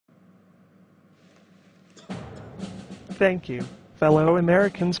Thank you, fellow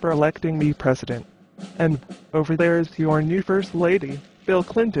Americans, for electing me president. And over there is your new First Lady, Bill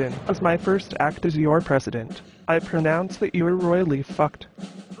Clinton. As my first act as your president, I pronounce that you are royally fucked.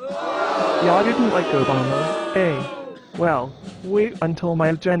 Y'all didn't like Obama, eh? Well, wait until my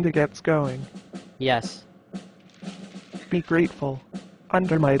agenda gets going. Yes. Be grateful.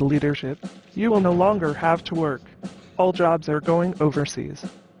 Under my leadership, you will no longer have to work. All jobs are going overseas.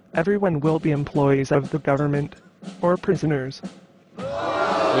 Everyone will be employees of the government, or prisoners.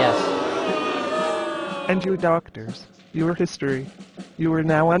 Yes. And you doctors, your history. You are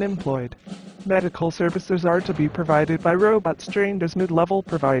now unemployed. Medical services are to be provided by robots trained as mid-level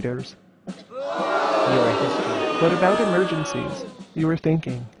providers. Your history. What about emergencies? You were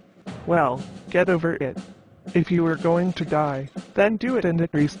thinking. Well, get over it. If you were going to die, then do it and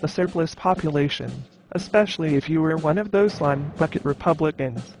decrease the surplus population, especially if you were one of those slime bucket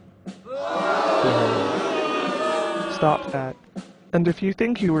Republicans. Yeah. Stop that. And if you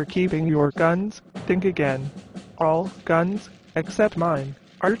think you were keeping your guns, think again. All guns, except mine,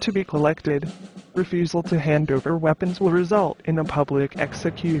 are to be collected. Refusal to hand over weapons will result in a public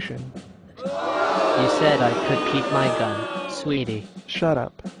execution. You said I could keep my gun, sweetie. Shut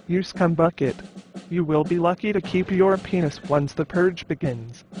up, you scumbucket. You will be lucky to keep your penis once the purge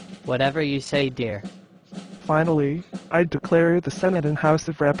begins. Whatever you say, dear. Finally, I declare the Senate and House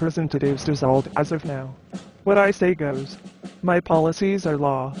of Representatives dissolved as of now. What I say goes. My policies are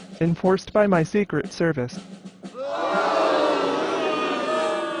law, enforced by my Secret Service.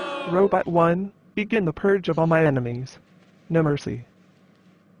 Robot 1, begin the purge of all my enemies. No mercy.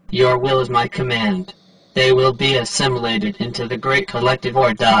 Your will is my command. They will be assimilated into the great collective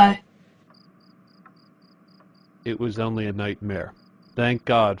or die. It was only a nightmare. Thank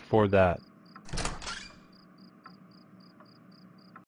God for that.